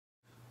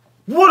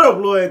What up,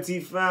 Loyalty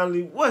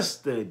family? What's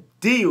the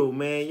deal,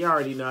 man? Y'all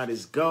already know how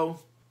this go.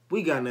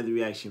 We got another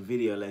reaction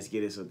video. Let's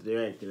get it. So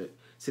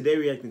today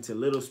reacting to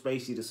Lil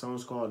Spacey. The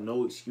song's called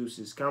No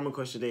Excuses. Common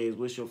question today is,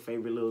 what's your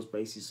favorite Lil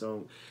Spacey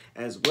song?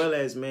 As well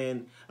as,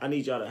 man, I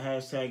need y'all to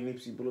hashtag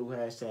Nipsey Blue,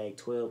 hashtag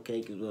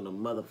 12K, because we're on a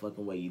motherfucking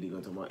way you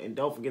gonna talk about. And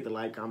don't forget to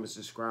like, comment,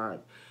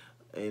 subscribe,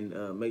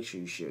 and make sure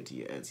you share it to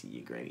your auntie,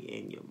 your granny,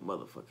 and your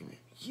motherfucking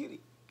man.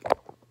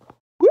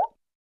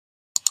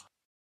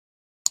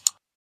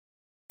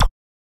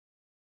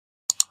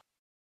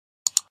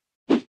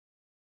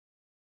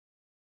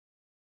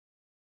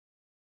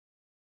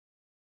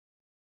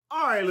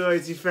 Alright,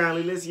 Loyalty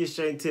family, let's get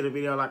straight into the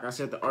video. Like I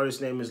said, the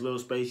artist's name is Lil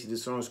Spacey. The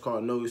song's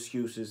called No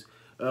Excuses.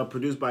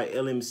 Produced by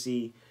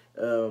LMC.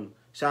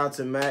 Shout out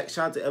to Max,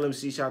 shout out to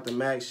LMC, shout out to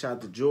Max, shout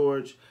out to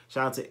George,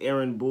 shout out to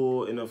Aaron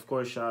Bull, and of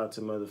course shout out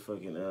to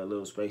motherfucking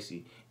Lil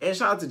Spacey. And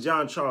shout out to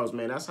John Charles,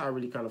 man. That's how I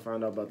really kind of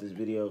found out about this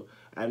video.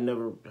 I've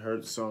never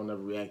heard the song, I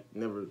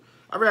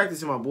reacted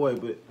to my boy,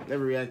 but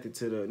never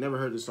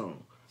heard the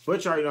song.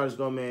 But y'all already know how this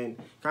go, man.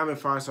 Comment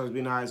 5 stars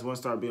being the highest, 1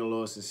 star being the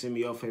lowest, and send me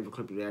your favorite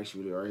clip of the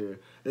reaction video right here.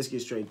 Let's get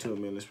straight to it,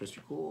 man. Let's press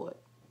record.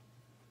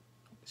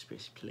 Let's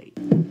press play.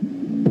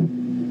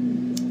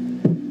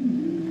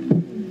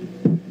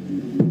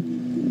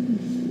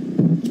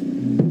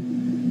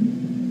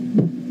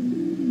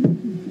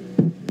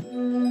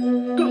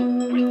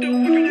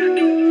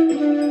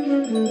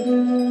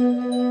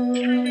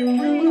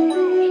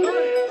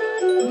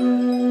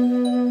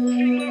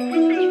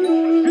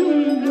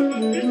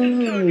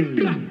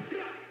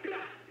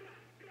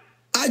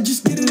 I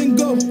just get it and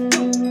go.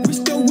 We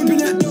still whipping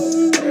that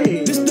dough.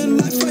 Hey. This the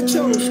life I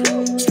chose.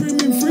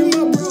 Screaming free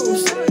my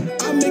bros.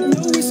 I make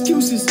no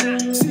excuses.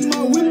 See,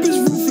 my whip is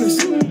ruthless.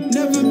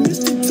 Never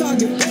missed a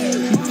target.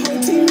 My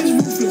whole team is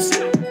ruthless.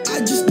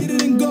 I just get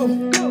it and go.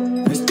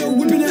 We still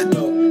whipping that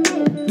dough.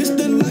 This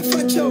the life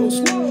I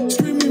chose.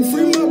 Screaming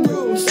free my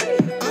bros.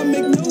 I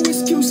make no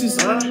excuses.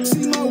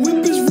 See, my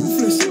whip is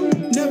ruthless.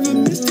 Never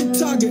missed a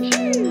target.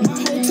 My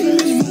whole team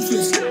is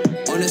ruthless.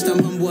 Honest,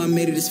 I'm humble. I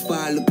made it this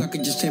far. Look, I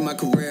could just change my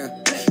career.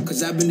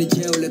 Cause I've been to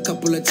jail a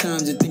couple of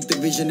times and think the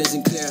vision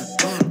isn't clear.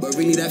 But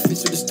really that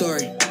fits with the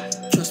story.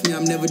 Trust me,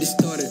 I'm never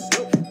distorted.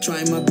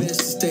 Trying my best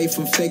to stay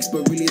from fakes,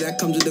 but really that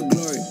comes with the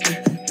glory.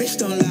 Bitch,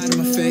 don't lie to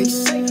my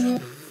face.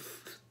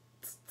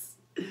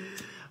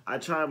 I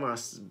try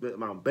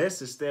my best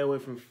to stay away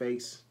from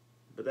fakes,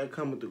 but that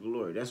comes with the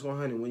glory. That's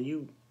 100. When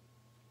you,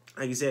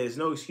 like you said, it's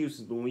no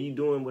excuses, but when you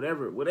doing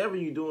whatever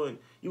you're doing,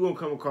 you're going to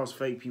come across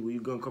fake people.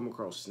 You're going to come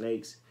across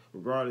snakes.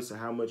 Regardless of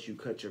how much you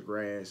cut your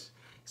grass,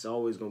 it's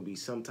always going to be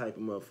some type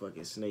of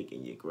motherfucking snake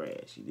in your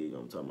grass. You dig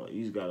what I'm talking about?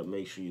 You just got to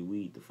make sure you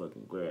weed the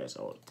fucking grass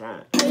all the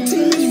time.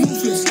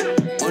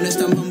 Honest,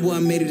 I'm humble.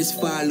 I made it this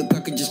far. Look, I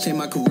could just change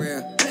my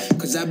career.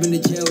 Cause I've been to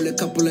jail a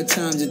couple of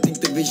times and think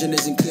the vision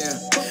isn't clear.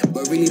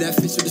 But really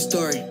that fits with the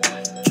story.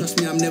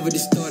 Trust me, I'm never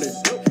distorted.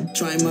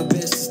 Trying my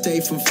best to stay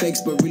from fakes,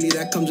 but really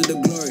that comes with the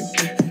glory.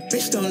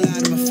 Bitch, don't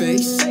lie to my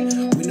face.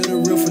 We know the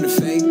real from the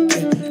fake.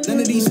 None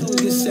of these hoes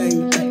get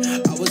saved.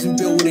 I wasn't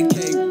built with a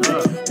cape.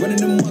 Running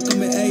the mark,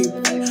 I'm an ape.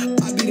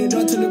 I beat it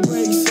on to the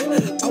race.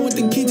 I want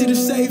the key to the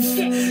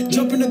safe.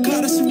 Jump in the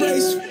car, that's a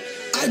race.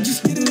 I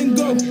just get it and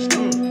go.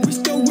 We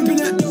still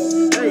whipping that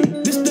dough.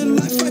 This the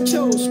life I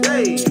chose.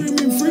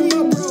 Screaming free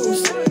my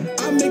bros.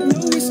 I make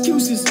no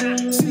excuses.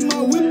 See,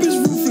 my whip is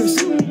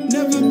ruthless.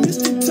 Never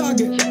missed a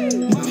target.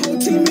 My whole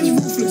team is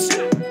ruthless.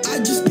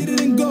 I just get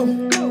it and go.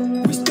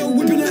 We still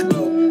whipping that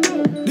dough.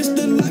 This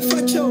the life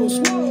I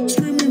chose.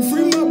 Screaming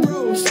free my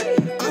bros.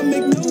 I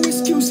make no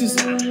excuses.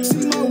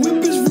 See, my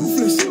whip is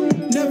ruthless.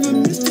 Never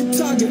missed a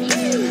target.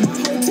 My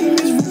whole team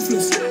is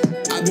ruthless.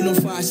 I've been on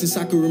fire since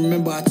I can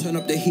remember. I turn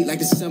up the heat like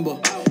December.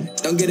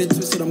 Don't get it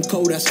twisted, I'm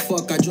cold as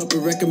fuck. I drop a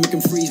record, make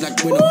him freeze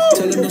like winter.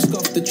 Tell him don't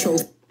scuff the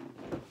trophy.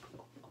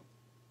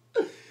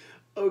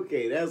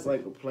 Okay, that's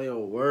like a play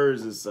on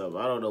words or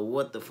something. I don't know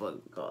what the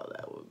fuck to call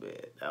that one, man.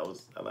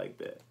 I like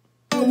that.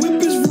 My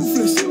whip is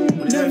ruthless.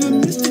 Never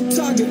missed a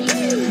target.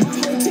 My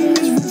whole team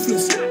is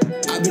ruthless.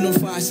 I've been on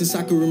fire since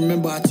I can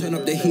remember. I turn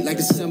up the heat like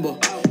December.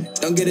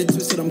 Don't get it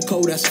twisted, I'm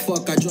cold as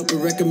fuck. I drop a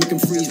record, make him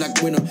freeze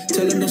like winter.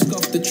 Tell him don't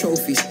scuff the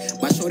trophies.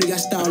 My shorty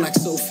got style like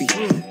Sophie.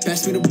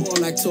 Pass me the ball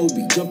like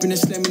Toby. Jumping and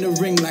slamming the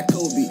ring like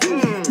Kobe.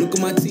 Look at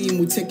my team,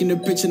 we taking the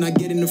pitch and I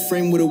get in the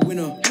frame with a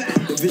winner.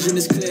 The vision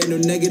is clear, no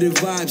negative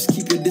vibes.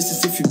 Keep your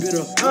distance if you're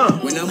bitter.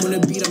 When I'm on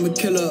the beat, I'm a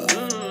killer.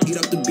 Eat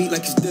up the beat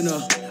like it's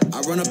dinner. I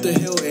run up the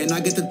hill and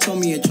I get the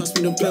tummy and trust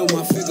me, don't play with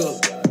my figure.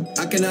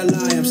 I cannot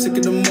lie, I'm sick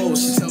of the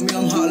most. She tell me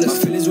I'm heartless,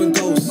 my feelings went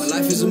ghosts. My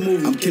life is a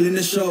movie, I'm killing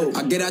the show.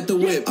 I get out the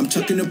whip, I'm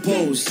chucking the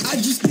pose. I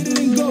just get it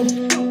and go.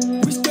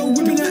 We still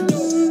whipping that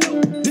dough.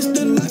 This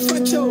the life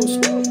I chose.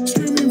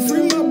 Screaming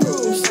free my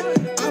bros.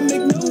 I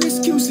make no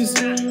excuses.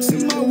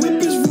 See, my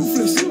whip is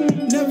ruthless.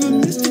 Never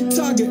missed a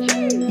target.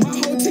 My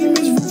whole team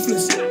is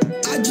ruthless.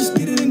 I just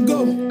get it and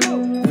go.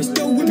 We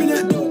still whipping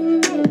that dough.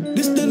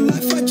 This the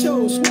life I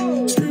chose.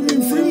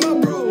 Screaming free my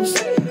bros.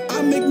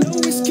 I make no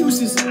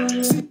excuses.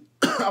 See,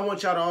 I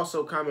want y'all to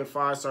also comment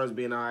 5 stars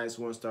being the highest,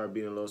 1 star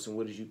being the lowest. And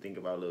what did you think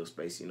about Lil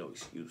Spacey? No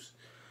excuse.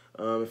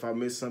 If I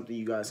missed something,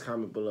 you guys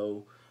comment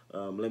below.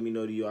 Let me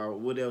know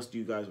what else do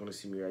you guys want to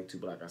see me react to.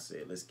 But like I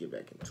said, let's get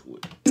back into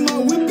it. My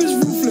whip is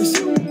ruthless,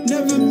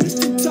 never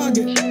missed a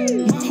target.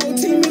 My whole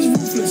team is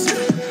ruthless.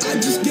 I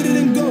just get it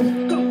and go.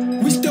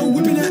 We still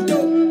whipping that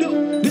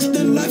dope. This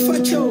the life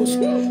I chose.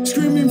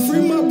 Screaming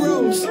free my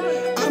bros.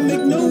 I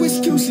make no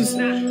excuses.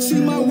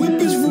 See, my whip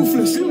is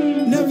ruthless,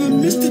 never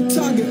missed a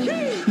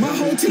target. My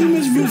whole team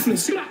is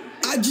ruthless.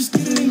 I just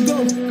get it and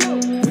go.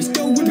 We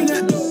still whipping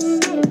that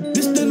dope.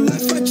 This the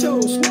life I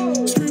chose.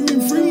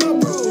 Screaming free my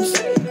bros.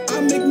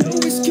 I make no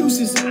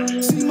excuses.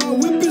 See, my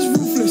whip is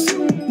ruthless,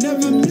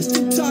 never missed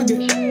a target.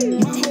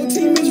 My whole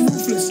team is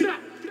ruthless.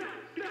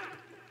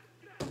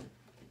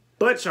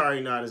 But you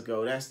already know how this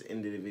go. That's the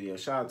end of the video.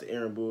 Shout out to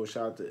Aaron Bull.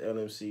 Shout out to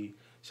LMC.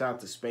 Shout out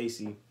to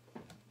Spacey.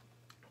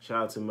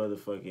 Shout out to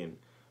motherfucking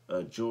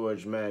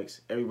George,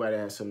 Max. Everybody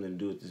has something to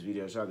do with this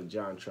video. Shout out to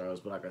John Charles.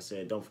 But like I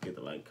said, don't forget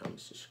to like,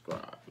 comment,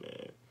 subscribe,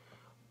 man.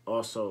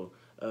 Also,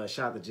 shout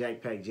out to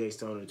Jack Pack, J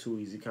Stone, Too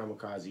Easy,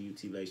 Kamikaze,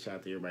 UT Late. Shout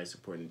out to everybody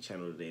supporting the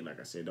channel today. Like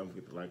I said, don't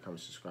forget to like,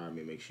 comment, subscribe,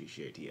 and make sure you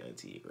share it to your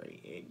auntie, your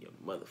granny, and your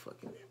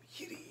motherfucking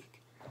baby.